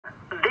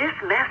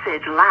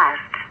message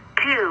lasts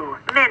 2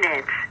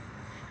 minutes.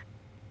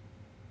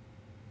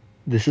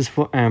 This is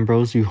for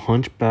Ambrose, you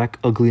hunchback,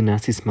 ugly,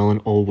 nasty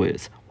smelling old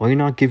whiz. Why you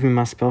not giving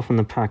my spell from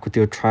the pack with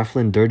your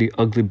trifling, dirty,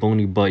 ugly,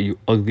 bony butt, you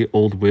ugly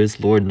old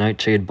whiz, Lord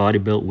Nightshade body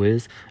built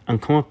whiz? I'm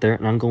come up there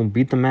and I'm gonna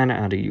beat the mana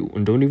out of you,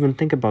 and don't even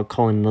think about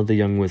calling another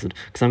young wizard,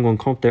 cause I'm gonna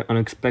come up there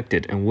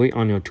unexpected and wait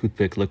on your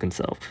toothpick looking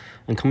self.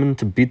 I'm coming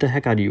to beat the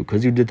heck out of you,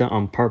 cause you did that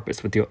on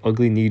purpose with your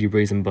ugly, needy,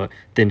 raisin butt,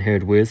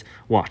 thin-haired whiz.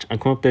 Watch, I'm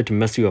coming up there to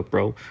mess you up,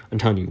 bro. I'm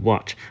telling you,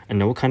 watch. I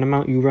know what kind of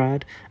mount you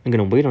ride. I'm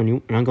gonna wait on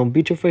you, and I'm gonna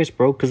beat your face,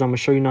 bro, cause I'm gonna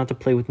show you not to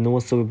play with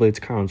Noah Silverblade's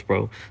crowns,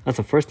 bro. That's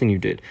the first thing you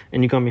did,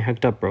 and you got me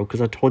hecked up, bro,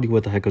 cause I told you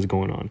what the heck was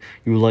going on.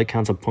 You like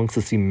council punks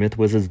to see myth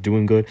wizards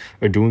doing good,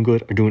 or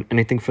doing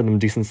anything for them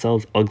decent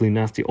selves, ugly,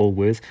 nasty old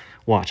whiz.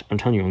 Watch, I'm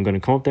telling you, I'm gonna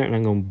come up there and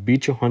I'm gonna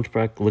beat your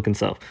hunchback looking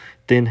self,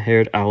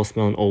 thin-haired,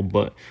 owl-smelling old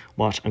butt.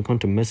 Watch, I'm going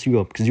to mess you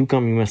up, because you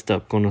got me messed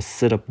up. Gonna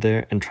sit up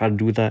there and try to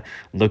do that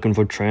looking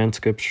for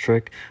transcripts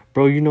trick.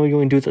 Bro, you know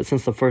you ain't do that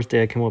since the first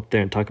day I came up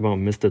there and talk about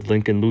Mr.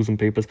 Lincoln losing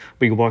papers,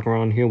 but you walk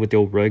around here with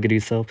your raggedy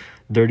self,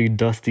 dirty,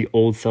 dusty,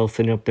 old self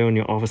sitting up there in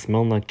your office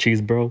smelling like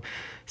cheese, bro.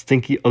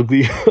 Stinky,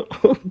 ugly,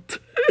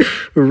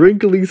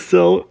 wrinkly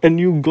self, and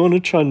you gonna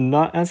try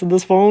not answer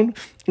this phone?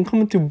 I'm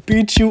coming to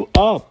beat you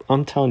up.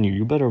 I'm telling you,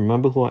 you better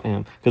remember who I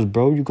am, because,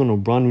 bro, you're gonna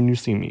run when you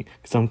see me,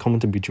 because I'm coming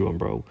to beat you up,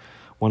 bro.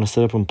 Want to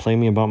sit up and play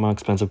me about my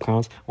expensive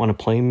crowns? Want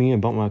to play me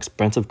about my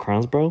expensive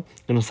crowns, bro?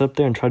 Gonna sit up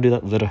there and try to do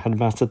that little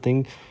headmaster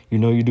thing you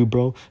know you do,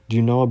 bro? Do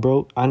you know it,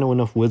 bro? I know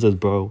enough wizards,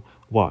 bro.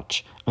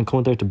 Watch. I'm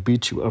coming there to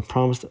beat you. I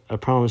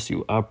promise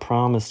you.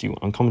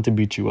 I'm coming to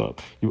beat you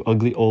up. You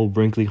ugly, old,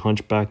 wrinkly,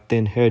 hunchback,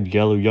 thin-haired,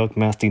 yellow, yuck,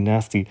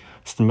 nasty,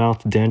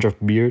 mouth, dandruff,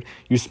 beard.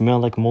 You smell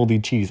like moldy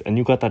cheese, and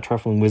you got that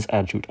trifling whiz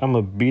attitude.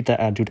 I'ma beat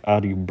that attitude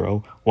out of you,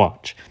 bro.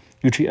 Watch.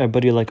 You treat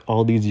everybody like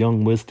all these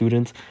young whiz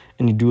students,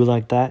 and you do it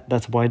like that.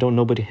 That's why don't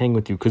nobody hang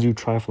with you, because you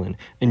trifling,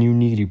 and you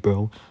needy,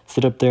 bro.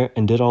 Sit up there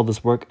and did all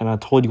this work, and I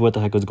told you what the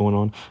heck was going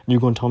on, and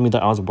you're gonna tell me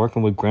that I was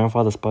working with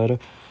Grandfather Spider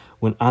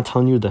when I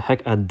telling you the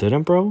heck I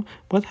didn't, bro?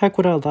 What the heck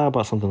would I lie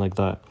about something like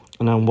that?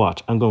 And then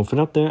watch, I'm gonna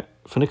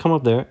finna come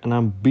up there, and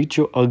I'm beat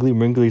your ugly,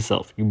 wrinkly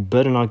self. You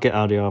better not get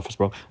out of the office,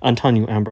 bro. I'm telling you, Amber.